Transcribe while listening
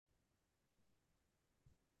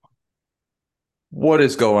What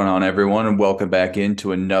is going on, everyone, and welcome back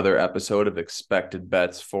into another episode of Expected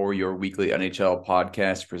Bets for your weekly NHL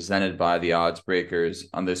podcast presented by the Odds Breakers.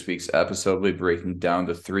 On this week's episode, we'll be breaking down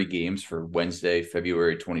the three games for Wednesday,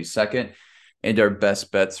 February 22nd, and our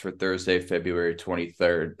best bets for Thursday, February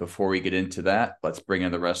 23rd. Before we get into that, let's bring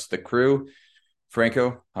in the rest of the crew.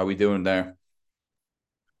 Franco, how we doing there?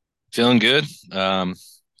 Feeling good. A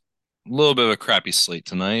little bit of a crappy slate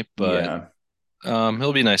tonight, but Yeah,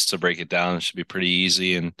 it'll be nice to break it down. It should be pretty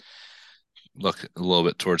easy and look a little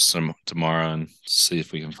bit towards some tomorrow and see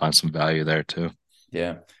if we can find some value there too.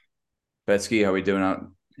 yeah. Betsky, how we doing out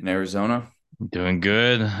in Arizona? Doing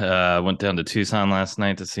good. Went down to Tucson last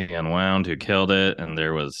night to see Unwound, who killed it, and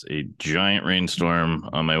there was a giant rainstorm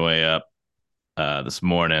on my way up this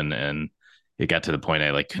morning, and it got to the point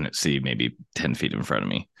I couldn't see maybe 10 feet in front of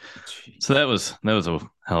me. So Jeez. that was a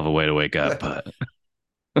hell of a way to wake up. But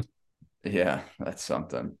Yeah, that's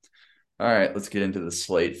something. All right, let's get into the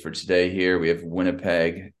slate for today here. We have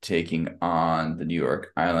Winnipeg taking on the New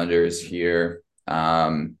York Islanders here.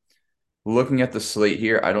 Looking at the slate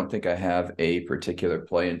here, I don't think I have a particular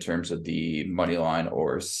play in terms of the money line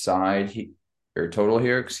or or total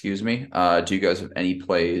here, excuse me. Do you guys have any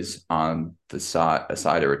plays on the side, a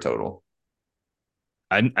side or a total?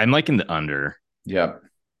 I'm liking the under. Yep.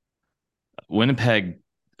 Winnipeg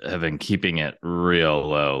have been keeping it real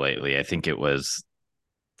low lately. I think it was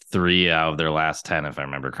 3 out of their last 10, if I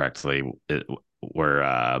remember correctly,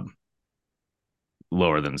 were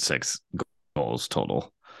lower than 6 goals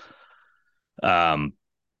total. Um,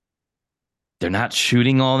 they're not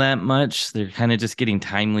shooting all that much. They're kind of just getting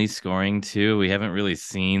timely scoring too. We haven't really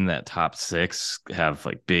seen that top six have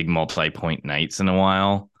big multi-point nights in a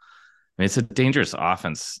while. I mean, it's a dangerous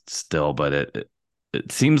offense still, but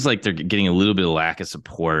it seems like they're getting a little bit of lack of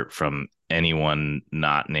support from anyone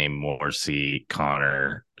not named Morrissey,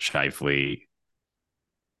 Connor, Shifley.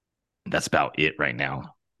 That's about it right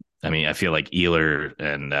now. I mean, I feel like Ehlers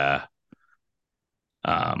and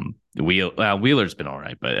Wheeler's been all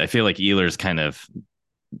right, but I feel like Ehlers kind of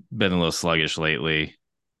been a little sluggish lately,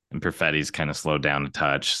 and Perfetti's kind of slowed down a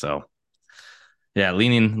touch. So yeah,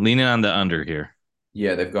 leaning on the under here.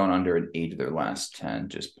 Yeah, they've gone under an 8 of their last 10,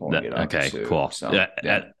 just pulling it up Okay, too. cool. So, Yeah,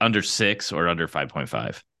 yeah, at under 6 or under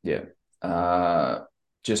 5.5. yeah.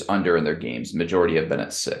 Just under in their games. Majority have been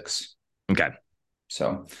at 6. Okay.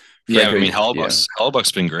 So, Yeah, I Franco, mean yeah,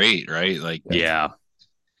 Hellebuck's been great, right? Like yeah,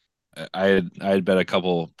 Yeah. I had bet a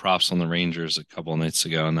couple props on the Rangers a couple of nights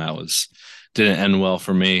ago, and that was didn't end well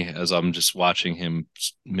for me as I'm just watching him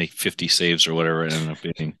make 50 saves or whatever it ended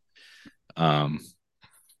up being. Um,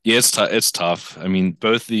 Yeah, it's tough. I mean,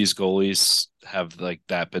 both these goalies have like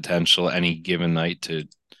that potential any given night to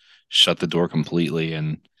shut the door completely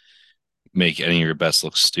and make any of your best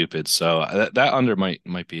look stupid. So that under might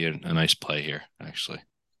be a nice play here, actually.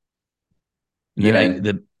 And then yeah, and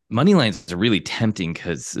the money lines are really tempting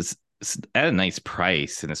because it's at a nice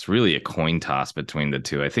price, and it's really a coin toss between the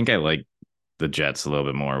two. I think I like the Jets a little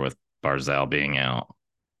bit more with Barzell being out.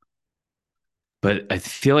 But I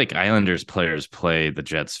feel like Islanders players play the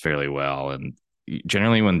Jets fairly well. And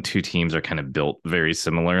generally, when two teams are kind of built very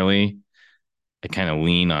similarly, I kind of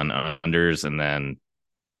lean on unders and then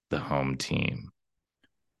the home team.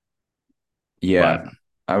 But yeah,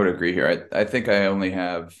 I would agree here. I think I only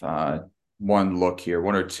have one look here,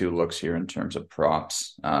 one or two looks here in terms of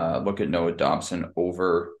props. Look at Noah Dobson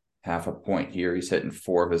over half a point here. He's hitting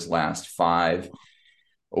 4 of his last 5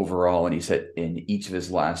 overall, and he's hit in each of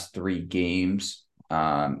his last 3 games.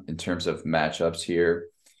 In terms of matchups here,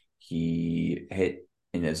 he hit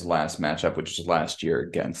in his last matchup, which is last year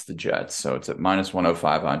against the Jets. So it's at minus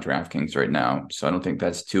 105 on DraftKings right now. So I don't think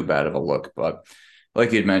that's too bad of a look. But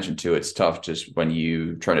like you'd mentioned too, it's tough just when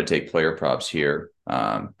you try to take player props here,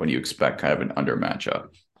 when you expect kind of an under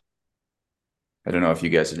matchup. I don't know if you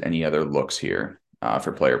guys had any other looks here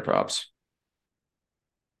for player props.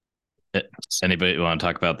 eh, anybody want to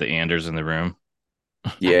talk about the Anders in the room?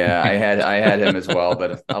 Yeah, I had him as well,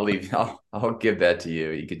 but I'll give that to you.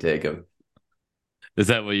 You could take him. Is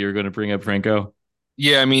that what you were going to bring up, Franco?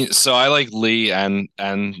 Yeah, I mean, so I like Lee and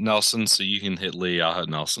Nelson, so you can hit Lee. I'll hit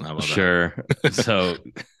Nelson. How about Sure. that? So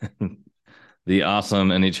the awesome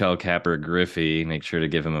NHL capper Griffey, make sure to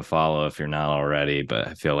give him a follow if you're not already. But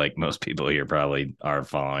I feel like most people here probably are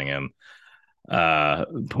following him.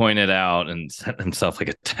 Pointed out and sent himself like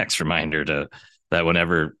a text reminder to that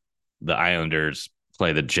whenever the Islanders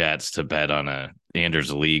play the Jets to bet on a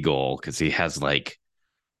Anders Lee goal because he has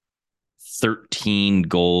 13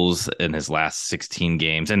 goals in his last 16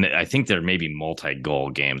 games. And I think they're maybe multi-goal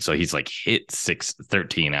games. So he's hit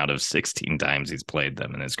 13 out of 16 times he's played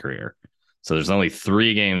them in his career. So there's only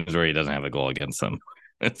 3 games where he doesn't have a goal against them.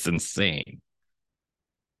 It's insane.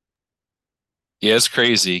 Yeah, it's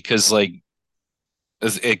crazy because like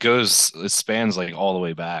it spans like all the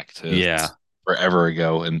way back to Yeah. forever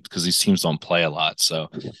ago, and because these teams don't play a lot, so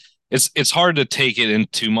it's hard to take it in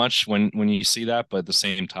too much when you see that, but at the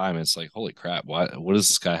same time, it's like, holy crap, what does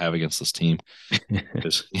this guy have against this team? You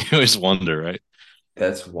always wonder, right?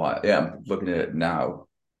 That's why, yeah, I'm looking at it now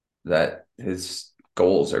that his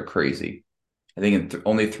goals are crazy. I think in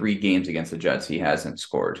only 3 games against the Jets, he hasn't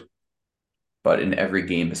scored. But in every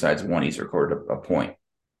game besides one, he's recorded a point.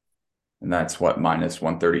 And that's what, minus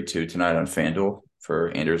 132 tonight on FanDuel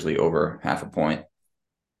for Andersley, over half a point.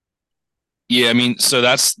 Yeah, I mean, so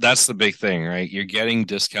that's the big thing, right? You're getting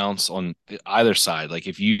discounts on either side. Like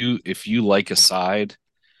if you like a side,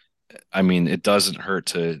 I mean, it doesn't hurt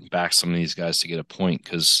to back some of these guys to get a point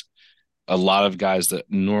because a lot of guys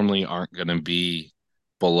that normally aren't going to be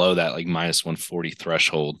below that like minus 140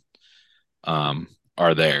 threshold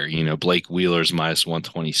are there. You know, Blake Wheeler's minus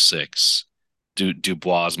 126,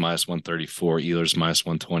 Dubois minus 134, Ehlers minus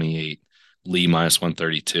 128, Lee minus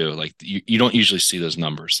 132. Like you don't usually see those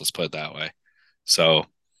numbers. Let's put it that way. So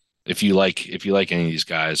if you like any of these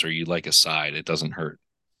guys or you like a side, it doesn't hurt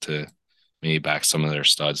to maybe back some of their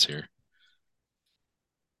studs here.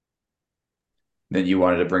 Then you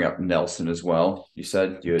wanted to bring up Nelson as well. You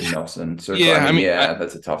said you had Nelson circle. Yeah, I I mean, mean, yeah,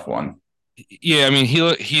 that's a tough one. yeah, I mean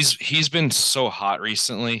he's been so hot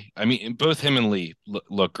recently. I mean, both him and Lee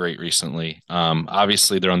look great recently.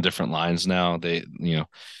 Obviously they're on different lines now. They,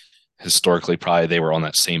 historically probably they were on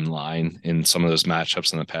that same line in some of those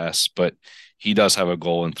matchups in the past, but he does have a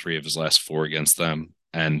goal in 3 of his last 4 against them,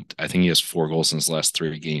 and I think he has 4 goals in his last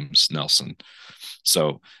 3 games, Nelson.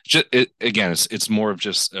 So again, it's more of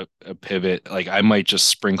just a pivot. Like I might just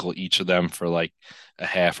sprinkle each of them for like a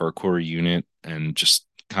half or a quarter unit and just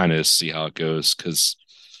kind of see how it goes because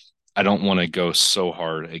I don't want to go so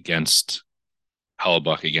hard against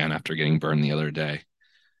Hellebuck again after getting burned the other day.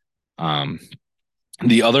 Um,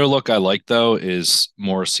 the other look I like though is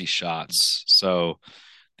Morrissey shots. So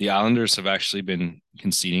the Islanders have actually been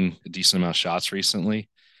conceding a decent amount of shots recently.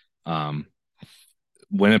 Um,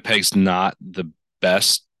 Winnipeg's not the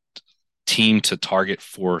best team to target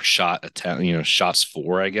for shot attempt, shots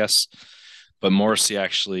for, I guess. But Morrissey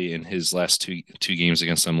actually in his last two games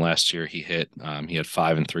against them last year, he had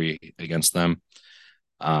 5 and 3 against them.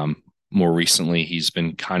 More recently, he's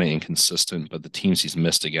been kind of inconsistent, but the teams he's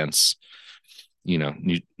missed against,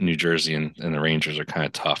 New Jersey and the Rangers are kind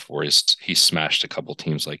of tough. Where he's smashed a couple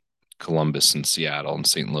teams like Columbus and Seattle and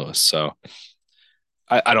St. Louis. So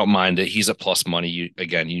I don't mind it. He's at plus money. You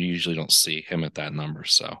usually don't see him at that number.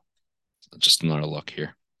 So just another look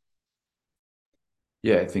here.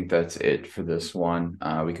 Yeah, I think that's it for this one.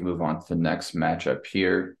 We can move on to the next matchup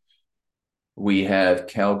here. We have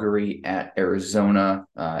Calgary at Arizona.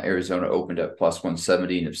 Arizona opened at plus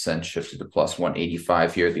 170 and have since shifted to plus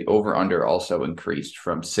 185 here. The over-under also increased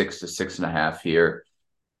from 6 to 6.5 here.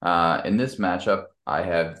 In this matchup, I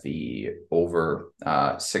have the over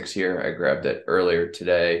 6 here. I grabbed it earlier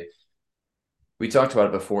today. We talked about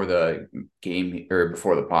it before the game or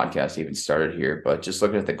before the podcast even started here, but just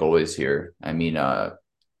looking at the goalies here, I mean,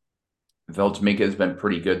 Veltminka has been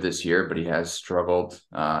pretty good this year, but he has struggled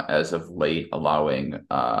as of late, allowing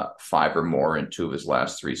 5 or more in 2 of his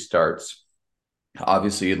last 3 starts.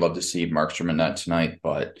 Obviously, you'd love to see Markstrom in that tonight,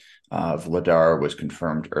 but Vladar was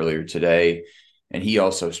confirmed earlier today, and he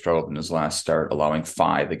also struggled in his last start, allowing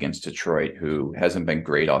 5 against Detroit, who hasn't been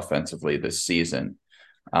great offensively this season.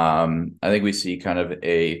 I think we see kind of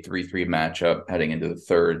a 3-3 matchup heading into the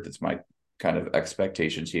third. That's my kind of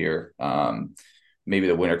expectations here. Maybe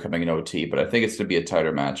the winner coming in OT, but I think it's going to be a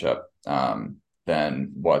tighter matchup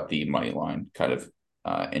than what the money line kind of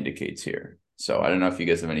indicates here. So I don't know if you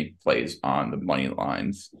guys have any plays on the money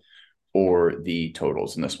lines or the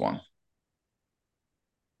totals in this one.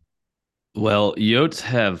 Well, Yotes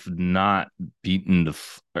have not beaten the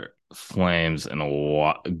Flames in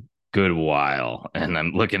a good while, and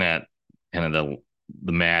I'm looking at kind of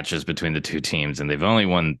the matches between the two teams, and they've only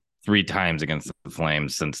won 3 times against the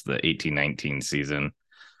Flames since the 18-19 season.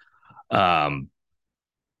 And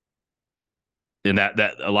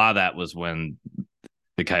that a lot of that was when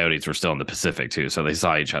the Coyotes were still in the Pacific too, so they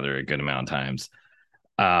saw each other a good amount of times.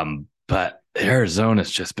 But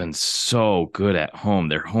Arizona's just been so good at home.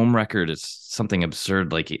 Their home record is something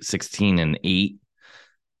absurd, like 16-8.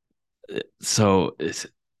 So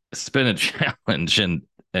it's been a challenge,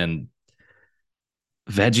 and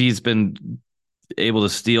Veggie's been able to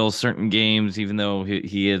steal certain games, even though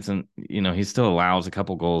he isn't, he still allows a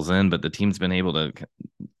couple goals in, but the team's been able to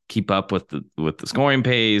keep up with the scoring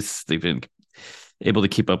pace. They've been able to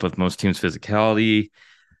keep up with most teams' physicality.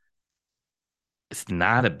 It's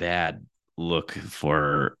not a bad look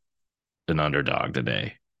for an underdog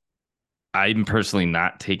today. I'm personally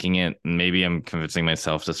not taking it. Maybe I'm convincing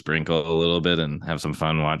myself to sprinkle a little bit and have some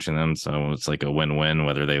fun watching them. So it's like a win-win,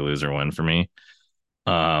 whether they lose or win for me.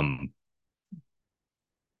 But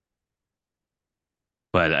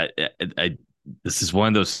I this is one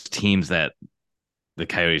of those teams that the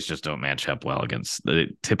Coyotes just don't match up well against.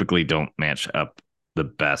 They typically don't match up the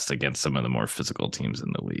best against some of the more physical teams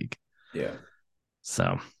in the league. Yeah.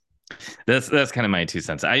 So that's kind of my 2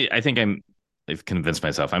 cents. I think I've convinced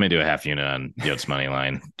myself I'm gonna do a half unit on Yotes money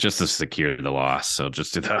line just to secure the loss. So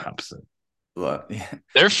just do the opposite. Look,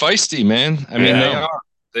 They're feisty, man. I mean, they are.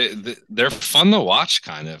 They're fun to watch,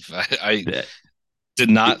 kind of. I did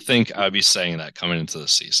not think I'd be saying that coming into the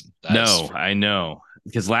season. I know.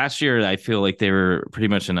 Because last year I feel like they were pretty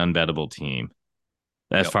much an unbettable team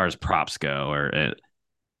as far as props go.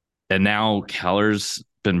 And now Keller's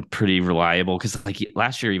been pretty reliable because like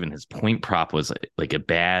last year, even his point prop was like a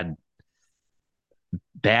bad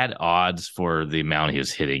odds for the amount he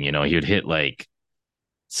was hitting. You know, he would hit like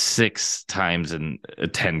 6 times in a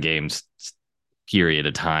 10 games period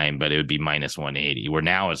of time, but it would be minus 180. Where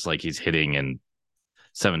now it's like he's hitting in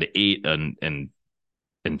 7 to 8 and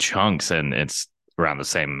in chunks, and it's around the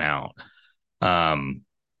same amount. Yeah,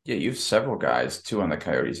 you have several guys too on the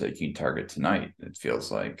Coyotes that you can target tonight. It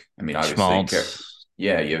feels like. I mean, obviously, you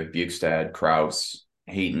have Bukestad, Krause,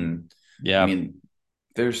 Hayton. Yeah, I mean,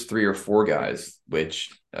 there's 3 or 4 guys, which,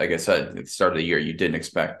 like I said, at the start of the year, you didn't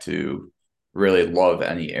expect to really love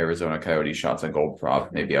any Arizona Coyote shots on gold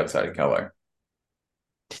prop, maybe outside of Keller.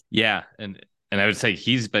 Yeah, and I would say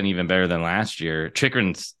he's been even better than last year.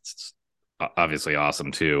 Chikrin's obviously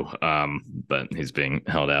awesome too, but he's being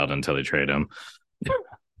held out until they trade him.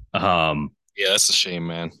 Yeah, that's a shame,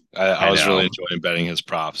 man. I was really enjoying betting his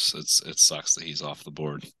props. It sucks that he's off the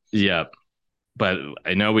board. Yeah, but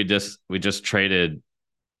I know we just traded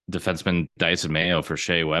defenseman Dyson Mayo for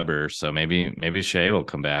Shea Weber, so maybe Shea will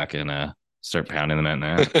come back and start pounding them at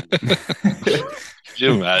net. Could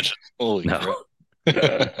you imagine? Holy crap.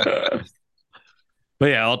 But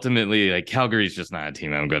yeah, ultimately, like Calgary's just not a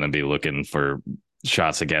team I'm going to be looking for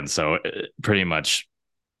shots against. So pretty much,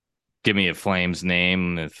 give me a Flames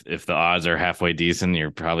name. If the odds are halfway decent, you're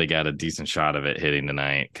probably got a decent shot of it hitting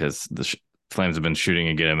tonight because the Flames have been shooting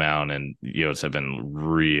a good amount, and Yotes have been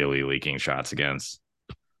really leaking shots against.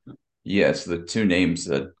 Yes, the 2 names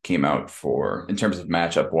that came out for, in terms of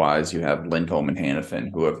matchup wise, you have Lindholm and Hanifin,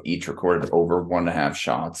 who have each recorded over 1.5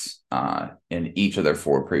 shots in each of their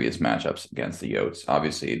 4 previous matchups against the Yotes.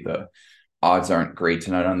 Obviously, the odds aren't great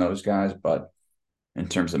tonight on those guys, but in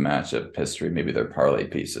terms of matchup history, maybe they're parlay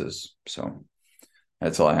pieces. So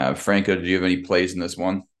that's all I have. Franco, did you have any plays in this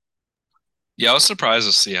one? Yeah, I was surprised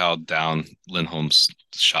to see how down Lindholm's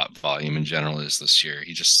shot volume in general is this year.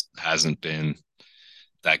 He just hasn't been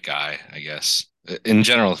that guy, I guess. In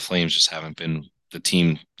general, the Flames just haven't been the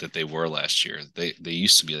team that they were last year. They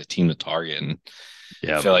used to be the team to target, and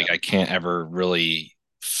I feel like I can't ever really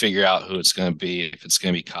figure out who it's going to be, if it's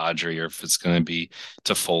going to be Kadri or if it's going to be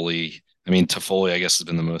Toffoli. I mean, Toffoli, I guess, has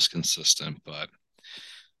been the most consistent, but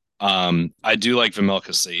I do like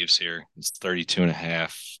Vejmelka saves here. It's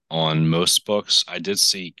 32.5 on most books. I did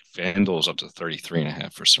see FanDuel's up to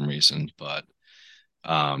 33.5 for some reason, but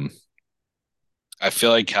I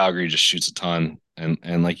feel like Calgary just shoots a ton,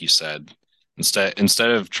 and like you said,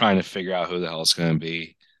 instead of trying to figure out who the hell it's going to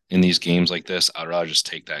be in these games like this, I'd rather just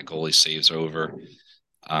take that goalie saves over.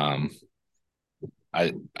 I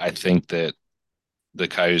think that the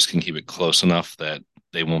Coyotes can keep it close enough that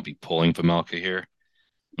they won't be pulling Vejmelka here.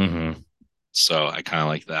 Mm-hmm. So I kind of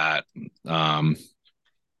like that.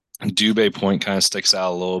 Dubé point kind of sticks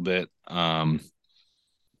out a little bit.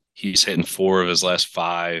 He's hitting 4 of his last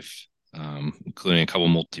 5. Including a couple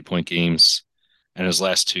multi-point games, and his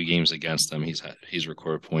last 2 games against them, he's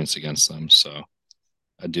recorded points against them. So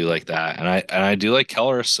I do like that, and I do like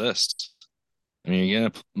Keller assists. I mean, you're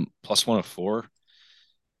getting a +1 of 4.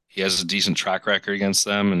 He has a decent track record against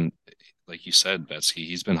them, and like you said, Betsky,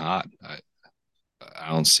 he's been hot. I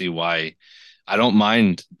don't see why. I don't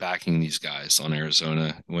mind backing these guys on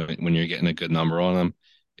Arizona when you're getting a good number on them.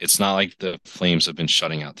 It's not like the Flames have been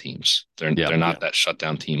shutting out teams. They're not that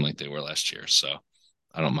shutdown team like they were last year. So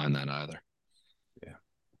I don't mind that either. Yeah.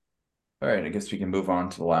 All right. I guess we can move on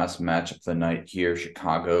to the last match of the night here.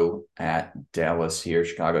 Chicago at Dallas here.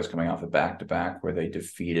 Chicago's coming off a back-to-back where they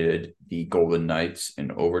defeated the Golden Knights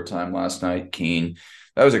in overtime last night. Keane,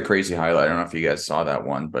 that was a crazy highlight. I don't know if you guys saw that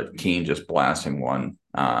one, but Keane just blasting one.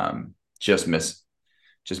 Just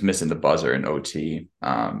missing the buzzer in OT.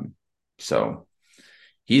 So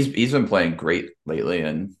he's been playing great lately,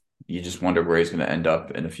 and you just wonder where he's going to end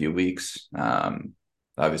up in a few weeks.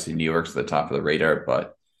 Obviously, New York's at the top of the radar,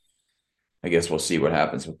 but I guess we'll see what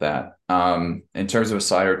happens with that. In terms of a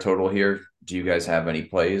side or total here, do you guys have any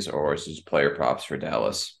plays, or is this player props for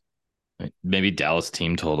Dallas? Maybe Dallas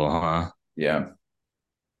team total, huh? Yeah.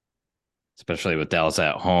 Especially with Dallas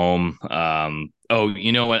at home. Oh,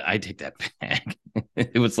 you know what? I take that back.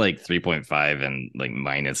 It was like 3.5 and like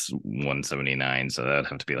minus 179. So that'd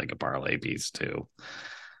have to be like a parlay piece too.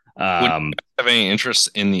 Would you have any interest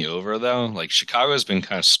in the over though? Like Chicago has been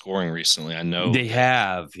kind of scoring recently. I know they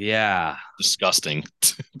have, yeah. Disgusting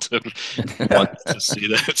to want to see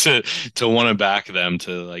that to want to back them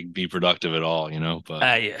to like be productive at all, but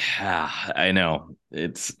I know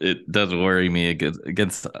it does worry me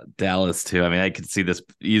against Dallas too. I mean, I could see this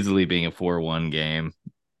easily being a 4-1 game.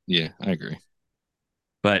 Yeah, I agree.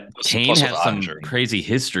 But Kane has some crazy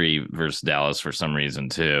history versus Dallas for some reason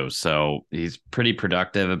too. So he's pretty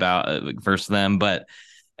productive about versus them. But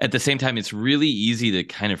at the same time, it's really easy to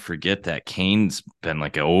kind of forget that Kane's been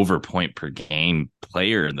like an over point per game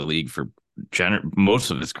player in the league for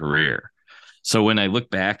most of his career. So when I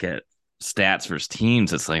look back at stats versus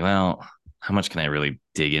teams, it's like, well, how much can I really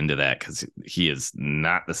dig into that? Because he is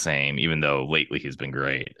not the same, even though lately he's been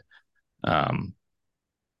great.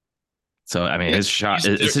 So I mean, his shot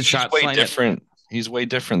is his shot way different. He's way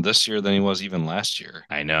different this year than he was even last year.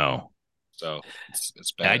 I know. So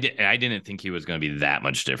it's bad. I didn't think he was going to be that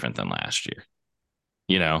much different than last year.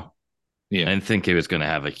 Yeah. I didn't think he was going to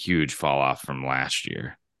have a huge fall off from last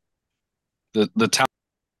year. The talent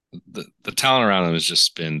the talent around him has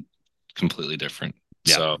just been completely different.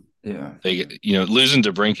 Yeah. So yeah, losing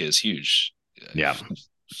DeBrincat is huge. Yeah.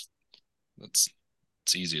 It's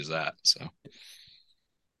easy as that. So.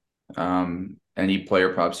 Any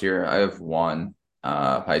player props here? I have one,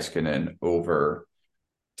 Heiskanen over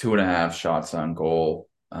 2.5 shots on goal.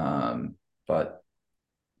 But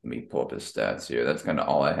let me pull up his stats here. That's kind of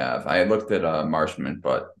all I have. I looked at Marshman,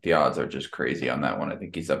 but the odds are just crazy on that one. I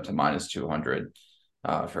think he's up to minus 200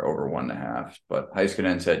 for over 1.5. But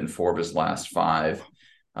Heiskanen's hit in 4 of his last 5,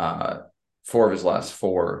 4 of his last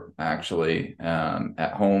 4 actually.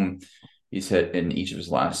 At home, he's hit in each of his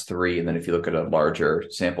last 3. And then if you look at a larger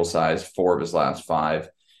sample size, 4 of his last 5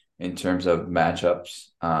 in terms of matchups.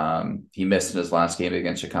 He missed in his last game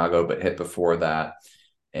against Chicago, but hit before that.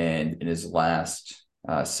 And in his last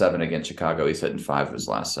 7 against Chicago, he's hit in 5 of his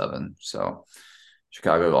last 7. So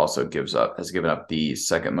Chicago also has given up the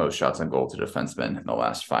second most shots on goal to defensemen in the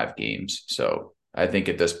last 5 games. So I think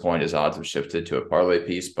at this point his odds have shifted to a parlay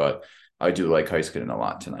piece, but I do like Heiskanen a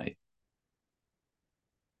lot tonight.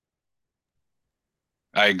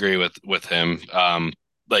 I agree with him.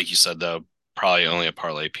 Like you said, though, probably only a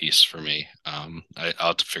parlay piece for me. I'll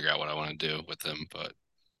have to figure out what I want to do with him, but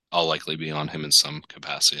I'll likely be on him in some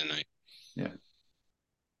capacity tonight. Yeah.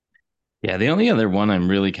 Yeah, the only other one I'm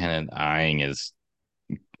really kind of eyeing is,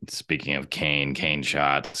 speaking of Kane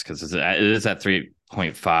shots, because it is at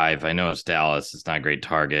 3.5. I know it's Dallas. It's not a great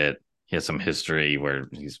target. He has some history where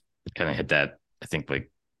he's kind of hit that, I think,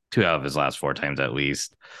 like 2 out of his last 4 times at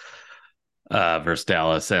least versus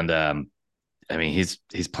Dallas. And I mean,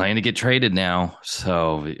 he's playing to get traded now.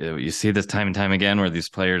 So you see this time and time again where these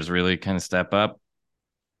players really kind of step up.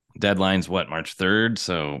 Deadline's March 3rd.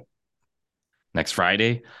 So next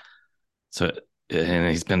Friday. So, and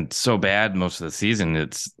he's been so bad most of the season.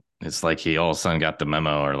 It's like he all of a sudden got the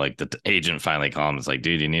memo, or like the agent finally called him. It's like,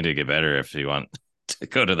 dude, you need to get better if you want to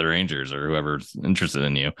go to the Rangers or whoever's interested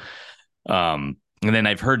in you. And then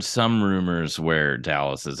I've heard some rumors where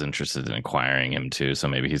Dallas is interested in acquiring him too. So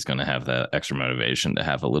maybe he's going to have that extra motivation to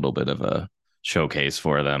have a little bit of a showcase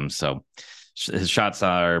for them. So his shots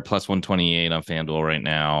are plus 128 on FanDuel right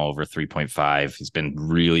now, over 3.5. He's been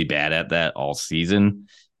really bad at that all season.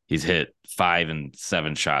 He's hit 5 and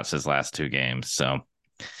 7 shots his last 2 games. So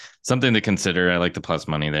something to consider. I like the plus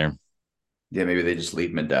money there. Yeah, maybe they just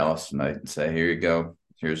leave him in Dallas tonight and say, here you go.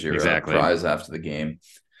 Here's your prize after the game.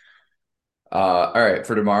 All right,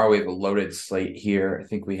 for tomorrow, we have a loaded slate here. I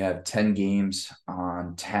think we have 10 games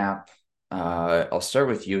on tap. I'll start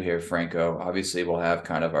with you here, Franco. Obviously, we'll have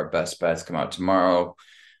kind of our best bets come out tomorrow.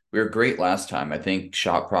 We were great last time. I think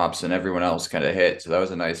shot props and everyone else kind of hit. So that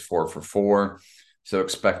was a nice 4 for 4. So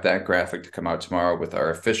expect that graphic to come out tomorrow with our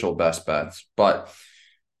official best bets. But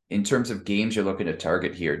in terms of games you're looking to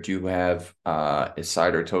target here, do you have a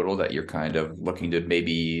side or total that you're kind of looking to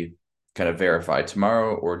maybe kind of verify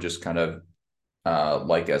tomorrow, or just kind of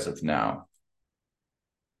like as of now?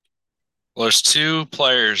 Well, there's two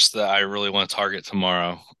players that I really want to target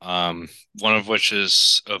tomorrow. One of which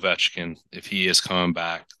is Ovechkin. If he is coming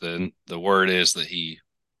back, then the word is that he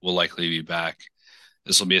will likely be back.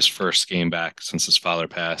 This will be his first game back since his father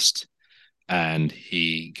passed, and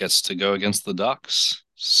he gets to go against the Ducks.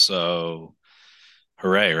 So,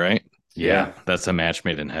 hooray, right? Yeah, that's a match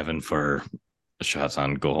made in heaven for shots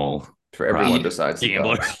on goal. For everyone Prop besides the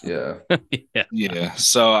gambler. Ducks. Yeah. Yeah. Yeah.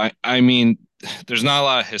 So I mean, there's not a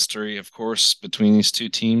lot of history, of course, between these two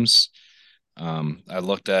teams. I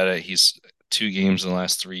looked at it. He's 2 games in the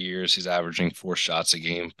last 3 years. He's averaging 4 shots a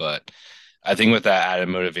game. But I think with that added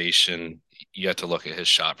motivation, you have to look at his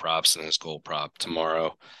shot props and his goal prop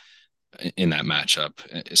tomorrow in that matchup,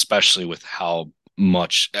 especially with how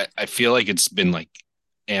much I feel like it's been like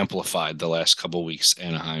amplified the last couple of weeks.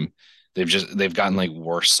 Anaheim, they've gotten like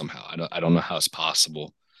worse somehow. I don't know how it's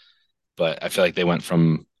possible, but I feel like they went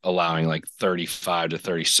from allowing like 35 to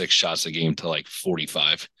 36 shots a game to like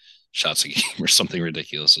 45 shots a game or something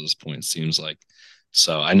ridiculous at this point, it seems like.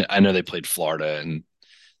 So I know they played Florida, and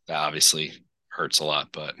that obviously hurts a lot,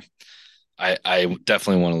 but I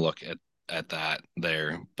definitely want to look at that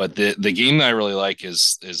there. But the game that I really like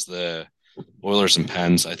is the Oilers and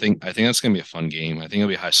Pens. I think that's going to be a fun game. I think it'll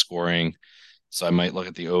be high scoring. So I might look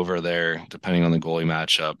at the over there, depending on the goalie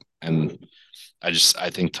matchup. And I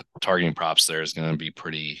think targeting props there is going to be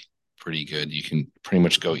pretty good. You can pretty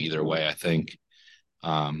much go either way. I think.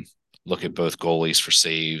 Look at both goalies for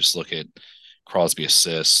saves. Look at Crosby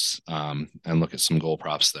assists, and look at some goal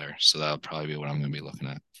props there. So that'll probably be what I'm going to be looking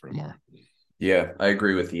at for tomorrow. Yeah, I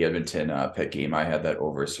agree with the Edmonton pit game. I had that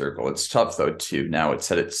over circle. It's tough though too. Now it's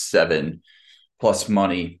set at 7 plus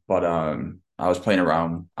money, but I was playing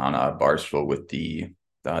around on Barstool with the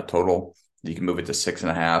total. You can move it to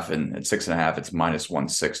 6.5, and at 6.5, it's minus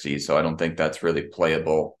 160. So I don't think that's really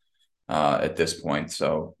playable at this point.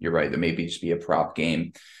 So you're right. There may just be a prop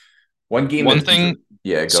game. One game. One thing.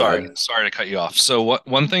 Yeah, go Sorry, ahead. sorry to cut you off. So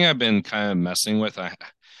one thing I've been kind of messing with. I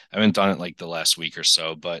haven't done it like the last week or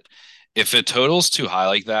so, but if it totals too high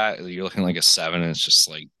like that, you're looking like a 7, and it's just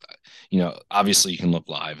like, obviously you can look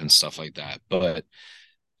live and stuff like that, but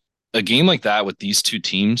a game like that with these two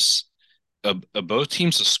teams, both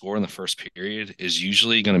teams to score in the first period is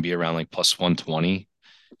usually going to be around like plus 120.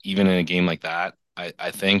 Even in a game like that,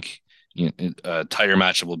 I think a tighter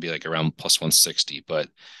matchup will be like around plus 160. But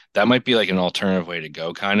that might be like an alternative way to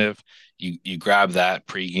go. Kind of, you grab that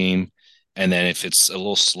pregame, and then if it's a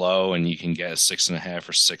little slow and you can get a 6.5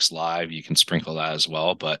 or 6 live, you can sprinkle that as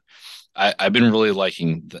well. But I've been really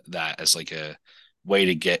liking that as like a way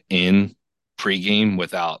to get in pregame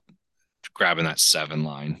without grabbing that 7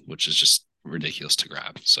 line, which is just ridiculous to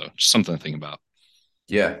grab. So just something to think about.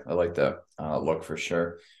 Yeah, I like that look for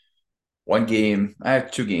sure. One game, I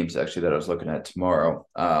have 2 games actually that I was looking at tomorrow.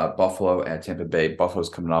 Buffalo at Tampa Bay. Buffalo's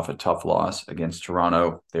coming off a tough loss against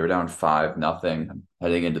Toronto. They were down 5-0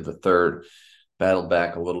 heading into the third, battled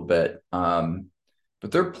back a little bit.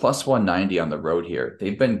 But they're plus 190 on the road here.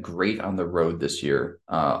 They've been great on the road this year,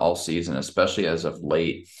 all season, especially as of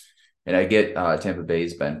late. And I get Tampa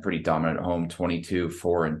Bay's been pretty dominant at home,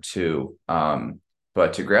 22-4-2.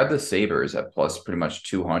 But to grab the Sabres at plus pretty much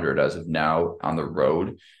 200 as of now on the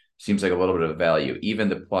road seems like a little bit of value. Even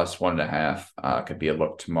the plus 1.5 could be a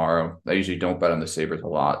look tomorrow. I usually don't bet on the Sabres a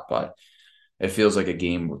lot, but it feels like a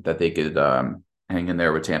game that they could hang in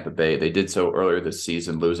there with Tampa Bay. They did so earlier this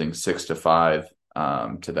season, losing 6-5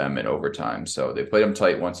 to them in overtime. So they played them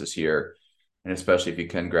tight once this year. And especially if you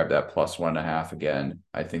can grab that plus 1.5 again,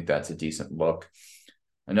 I think that's a decent look.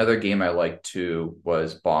 Another game I liked too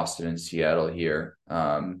was Boston and Seattle here.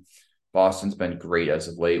 Boston's been great as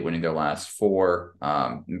of late, winning their last 4,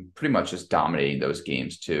 pretty much just dominating those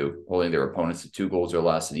games too, holding their opponents to 2 goals or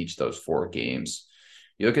less in each of those 4 games.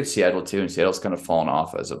 You look at Seattle too, and Seattle's kind of fallen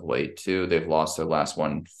off as of late too. They've lost their last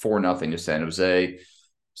one 4-0 to San Jose.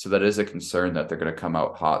 So that is a concern that they're going to come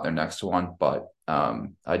out hot in their next one. But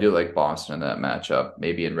I do like Boston in that matchup,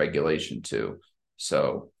 maybe in regulation too.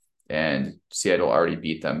 So, and Seattle already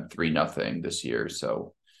beat them 3-0 this year.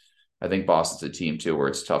 So I think Boston's a team too where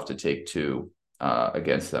it's tough to take 2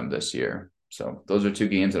 against them this year. So those are 2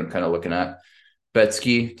 games that I'm kind of looking at.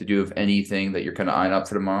 Betsky, did you have anything that you're kind of eyeing up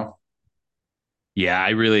for tomorrow? Yeah, I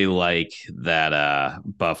really like that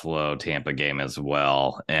Buffalo Tampa game as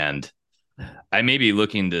well. And I may be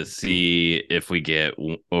looking to see if we get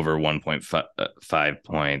over 1.5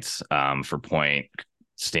 points for Point,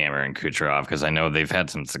 Stammer, and Kucherov, because I know they've had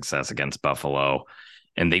some success against Buffalo,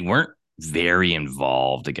 and they weren't very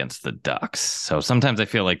involved against the Ducks. So sometimes I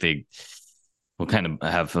feel like they will kind of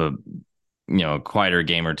have a quieter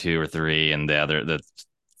game or 2 or 3, and the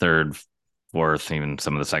third, fourth. Even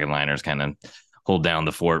some of the second liners kind of hold down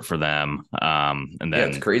the fort for them. And then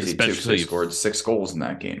it's crazy too. They especially scored 6 goals in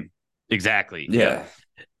that game. exactly. Yeah.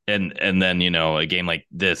 And then a game like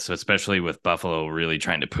this, especially with Buffalo really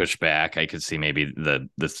trying to push back, I could see maybe the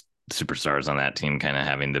superstars on that team kind of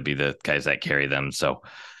having to be the guys that carry them. So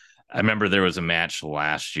I remember there was a match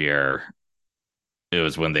last year. It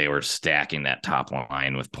was when they were stacking that top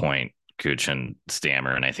line with Point, Kuch, and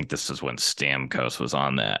Stammer, and I think this is when Stamkos was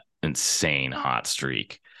on that insane hot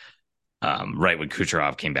streak. Right when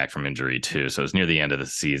Kucherov came back from injury too, so it was near the end of the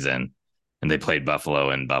season, and they played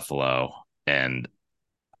Buffalo in Buffalo, and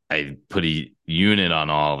I put a unit on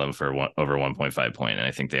all of them for over 1.5 point, and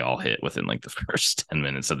I think they all hit within like the first 10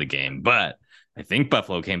 minutes of the game. But I think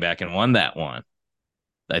Buffalo came back and won that one.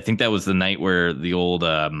 I think that was the night where the old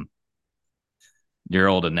your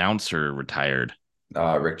old announcer retired.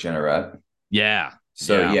 Rick Jeanneret. Yeah.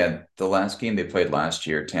 So yeah, the last game they played last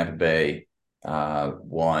year, Tampa Bay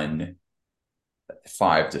won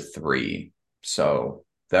 5-3. So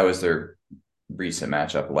that was their recent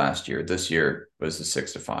matchup last year. This year was the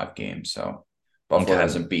 6-5 game. So Buffalo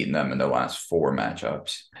hasn't beaten them in the last 4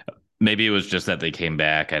 matchups. Maybe it was just that they came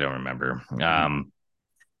back. I don't remember.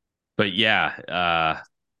 But yeah,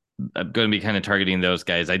 I'm going to be kind of targeting those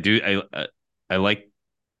guys. I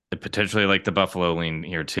potentially like the Buffalo lean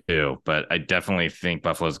here too, but I definitely think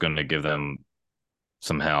Buffalo's going to give them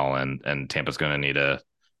some hell, and Tampa's going to need to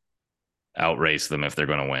outrace them if they're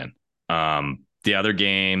going to win. The other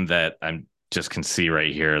game that I'm just can see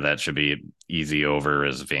right here that should be easy over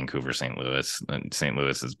is Vancouver St. Louis. And St.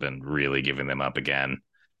 Louis has been really giving them up again.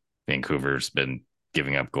 Vancouver's been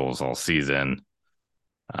giving up goals all season.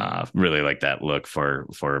 Really like that look for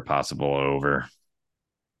a possible over.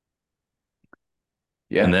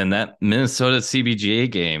 Yeah. And then that Minnesota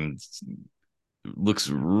CBGA game looks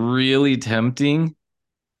really tempting.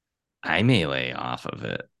 I may lay off of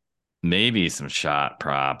it. Maybe some shot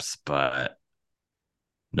props, but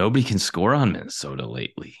nobody can score on Minnesota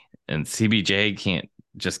lately. And CBJ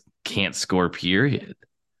can't score, period.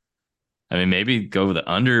 I mean, maybe go with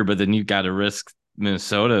the under, but then you've got to risk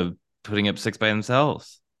Minnesota putting up 6 by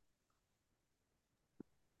themselves.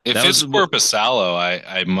 If it's Korpisalo,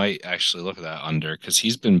 I might actually look at that under because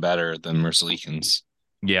he's been better than Merzlikins.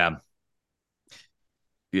 Yeah.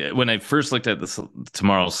 Yeah. When I first looked at the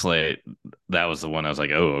tomorrow's slate, that was the one I was like,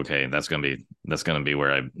 oh, okay, that's gonna be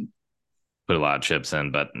where I put a lot of chips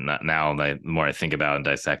in. But now, the more I think about it and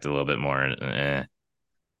dissect it a little bit more, I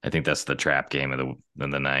think that's the trap game of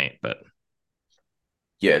the night. But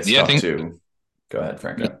yeah, it's tough too. Go ahead,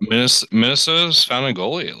 Frank. Minnesota's found a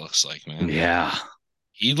goalie. It looks like, man. Yeah.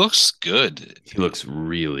 He looks good. He looks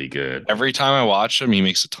really good. Every time I watch him, he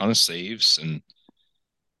makes a ton of saves. And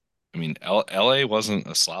I mean, LA wasn't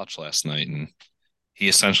a slouch last night, and he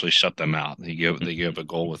essentially shut them out. They gave a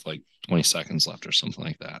goal with like 20 seconds left or something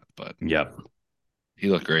like that. But yep, he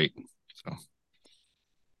looked great. So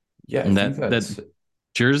yeah, and that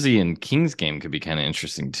Jersey and Kings game could be kind of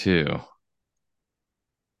interesting too.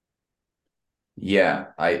 Yeah,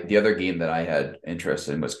 the other game that I had interest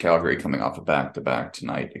in was Calgary coming off a back-to-back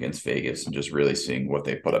tonight against Vegas, and just really seeing what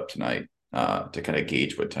they put up tonight to kind of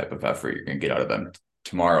gauge what type of effort you're going to get out of them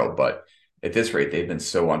tomorrow. But at this rate, they've been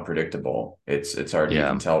so unpredictable. It's hard to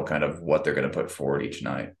even tell kind of what they're going to put forward each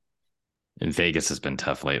night. And Vegas has been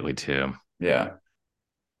tough lately too. Yeah.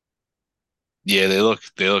 Yeah, they look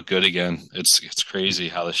good again. It's crazy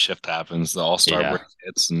how the shift happens. The All-Star break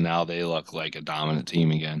hits, and now they look like a dominant team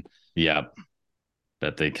again. Yeah.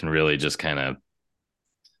 That they can really just kind of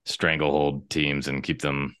stranglehold teams and keep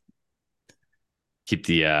the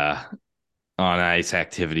on ice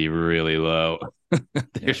activity really low.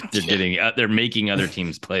 They're making other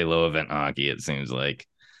teams play low event hockey. It seems like,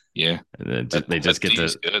 yeah, they just get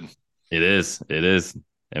the good. It is.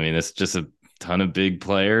 I mean, it's just a ton of big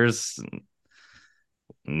players,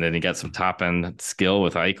 and then you got some top end skill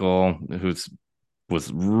with Eichel, was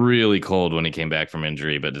really cold when he came back from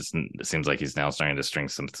injury, but it seems like he's now starting to string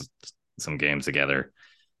some games together.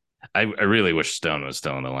 I really wish Stone was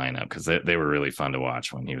still in the lineup because they were really fun to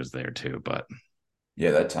watch when he was there too. But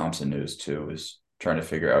yeah, that Thompson news too is trying to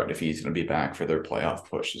figure out if he's going to be back for their playoff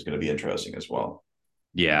push is going to be interesting as well.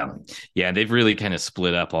 Yeah. They've really kind of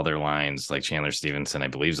split up all their lines. Like Chandler Stevenson, I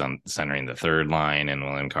believe, is on centering the third line, and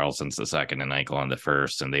William Karlsson's the second, and Eichel on the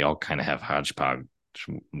first, and they all kind of have hodgepodge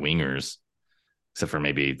wingers. Except for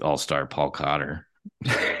maybe all-star Paul Cotter.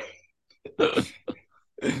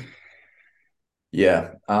 Yeah.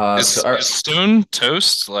 Is Stone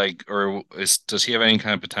toast? Does he have any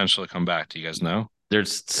kind of potential to come back? Do you guys know?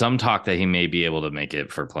 There's some talk that he may be able to make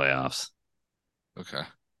it for playoffs. Okay.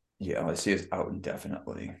 Yeah, I see it's out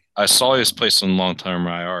indefinitely. I saw he was placed on long-term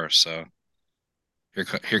IR, so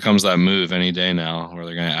here comes that move any day now, where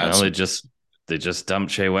they're going to add Well, some. they just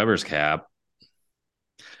dumped Shea Weber's cap.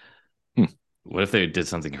 Hmm. What if they did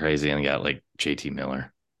something crazy and got like JT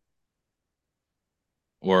Miller?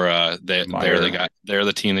 Or Meyer. they're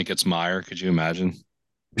the team that gets Meyer. Could you imagine?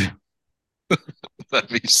 That'd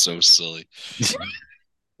be so silly.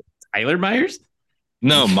 Tyler Myers?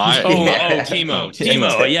 No, Meyer.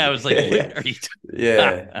 Timo. Yeah, I was like, what are you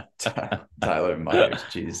Yeah. Tyler Myers.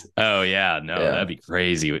 Jeez. Oh yeah, no, Yeah. that'd be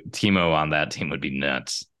crazy. Timo on that team would be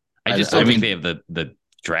nuts. I just I don't think mean, they have the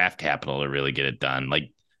draft capital to really get it done.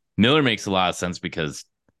 Like Miller makes a lot of sense because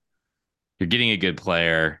you're getting a good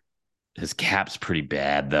player. His cap's pretty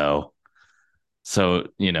bad though. So,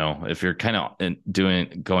 if you're kind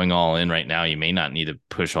of going all in right now, you may not need to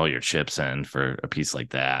push all your chips in for a piece like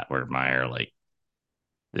that where Meyer, like,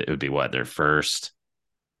 it would be what, their first,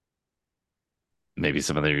 maybe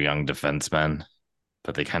some of their young defensemen,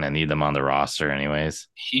 but they kind of need them on the roster anyways.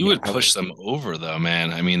 he Yeah. would push them over though,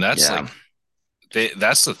 man. I mean, that's Yeah. like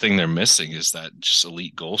that's the thing they're missing is that just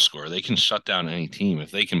elite goal scorer. They can shut down any team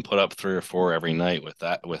if they can put up 3 or 4 every night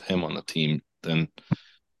with him on the team. Then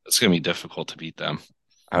it's going to be difficult to beat them.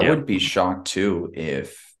 I would be shocked too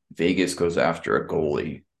if Vegas goes after a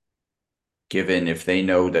goalie, given if they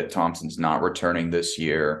know that Thompson's not returning this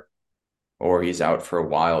year or he's out for a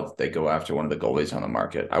while, that they go after one of the goalies on the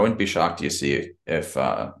market. I wouldn't be shocked to see if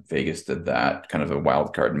Vegas did that kind of a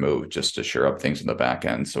wild card move just to shore up things in the back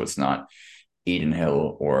end. So it's not Eden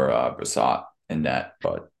Hill or Brassat in net,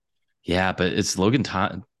 but Yeah, but it's Logan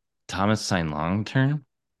Thomas signed long term.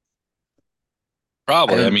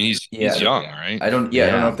 Probably. I don't- mean, he's yeah, young, right? I don't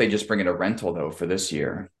know if they just bring in a rental though for this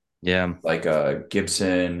year, Yeah. like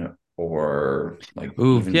Gibson or like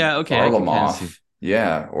Ooh, even yeah, okay, I can kinda see. Varlamov,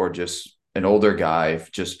 yeah, or just an older guy,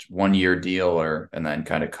 just 1 year deal, or and then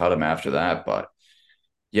kind of cut him after that. But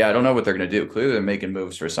yeah, I don't know what they're gonna do. Clearly, they're making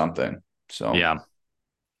moves for something. So Yeah.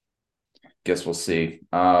 guess we'll see.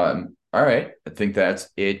 All right, I think that's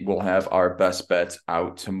it. We'll have our best bets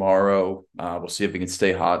out tomorrow. We'll see if we can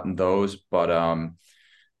stay hot in those. But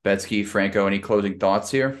Betsky, Franco, any closing thoughts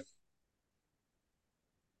here?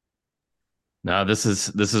 No, this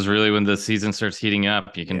is really when the season starts heating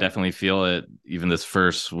up. You can Yeah. definitely feel it even this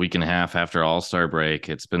first week and a half after All-Star break.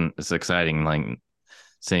 It's exciting, like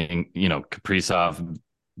seeing, Kaprizov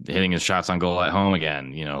hitting his shots on goal at home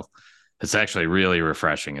again. It's actually really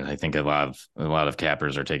refreshing. And I think a lot of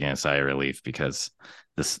cappers are taking a sigh of relief because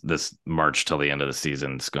this March till the end of the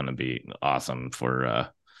season is going to be awesome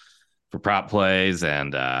for prop plays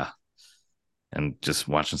and just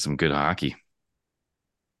watching some good hockey.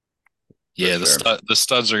 Yeah, sure. the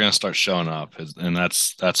studs are going to start showing up, and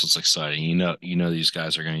that's what's exciting. These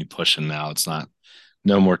guys are going to be pushing now. It's not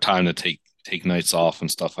no more time to take nights off and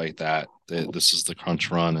stuff like that. This is the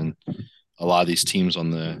crunch run, and a lot of these teams on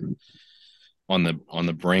the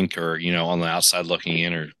brink or on the outside looking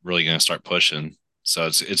in are really going to start pushing. So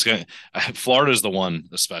it's going to Florida's the one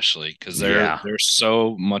especially because they're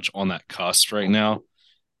so much on that cusp right now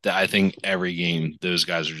that I think every game those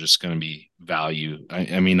guys are just going to be value.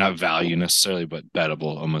 I mean, not value necessarily, but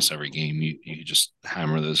bettable almost every game. You just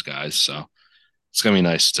hammer those guys. So it's going to be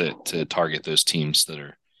nice to target those teams that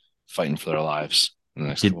are fighting for their lives in the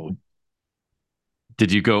next couple.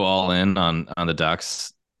 Did you go all in on the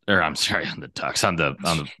Ducks? Or I'm sorry, on the Ducks, on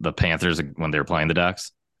the Panthers when they were playing the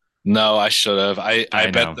Ducks? No, I should have. I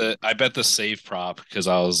know. bet the save prop because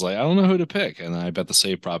I was like, I don't know who to pick, and then I bet the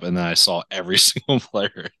save prop, and then I saw every single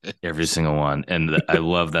player. Every single one. And I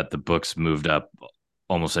love that the books moved up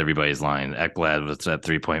almost everybody's line. Ekblad was at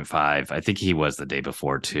 3.5. I think he was the day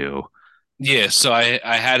before too. Yeah, so I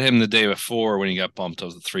had him the day before when he got bumped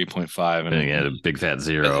up to 3.5, and he had a big fat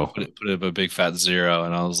zero. Put up a big fat zero,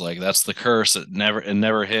 and I was like, that's the curse. It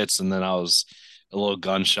never hits. And then I was a little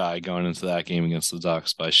gun shy going into that game against the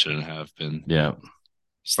Ducks, but I shouldn't have been. Yeah.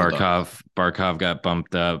 Barkov got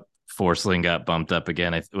bumped up. Forsling got bumped up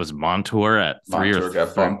again. It was Montour at 3 Montour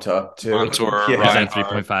got bumped up too. Montour, yeah. Ryan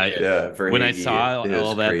 3.5. Yeah. When I saw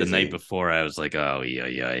all that crazy. the night before, I was like, oh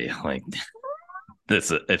yeah, like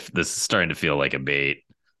this is starting to feel like a bait.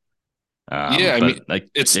 I mean, like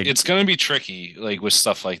it's going to be tricky, like with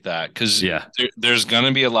stuff like that, because there's going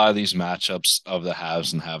to be a lot of these matchups of the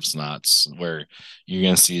haves and have-nots where you're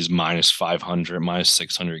going to see these -500,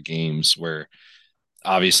 -600 games where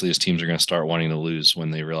obviously these teams are going to start wanting to lose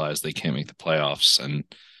when they realize they can't make the playoffs, and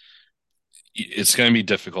it's going to be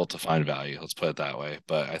difficult to find value. Let's put it that way.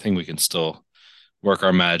 But I think we can still work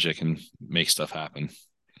our magic and make stuff happen.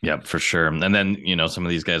 Yep, for sure. And then, some of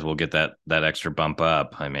these guys will get that extra bump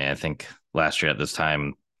up. I mean, I think last year at this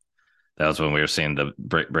time, That was when we were seeing the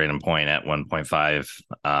Braden Point at 1.5.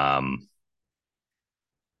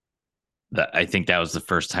 I think that was the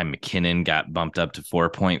first time McKinnon got bumped up to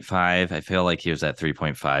 4.5. I feel like he was at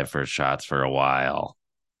 3.5 for shots for a while.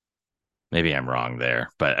 Maybe I'm wrong there,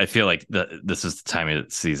 but I feel like this is the time of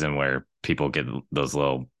the season where people get those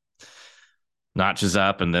little notches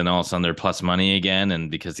up, and then all of a sudden they're plus money again. And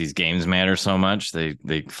because these games matter so much, they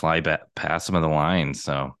fly back past some of the lines.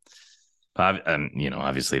 So,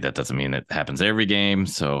 obviously that doesn't mean it happens every game.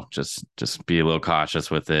 So just be a little cautious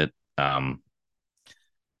with it. And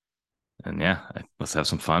yeah, let's have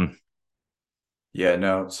some fun. Yeah,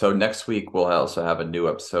 no. So next week we'll also have a new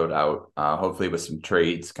episode out, hopefully with some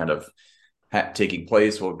trades kind of taking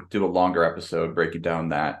place. We'll do a longer episode breaking down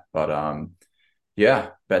that. But yeah,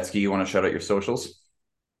 Betsky, you want to shout out your socials?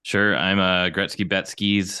 Sure. I'm Gretzky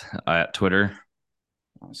Betskis at Twitter.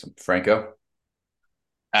 Awesome. Franco?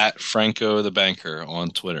 At Franco the Banker on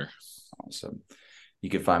Twitter. Awesome. You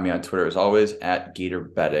can find me on Twitter as always at Gator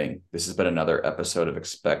Betting. This has been another episode of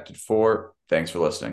Expected 4. Thanks for listening.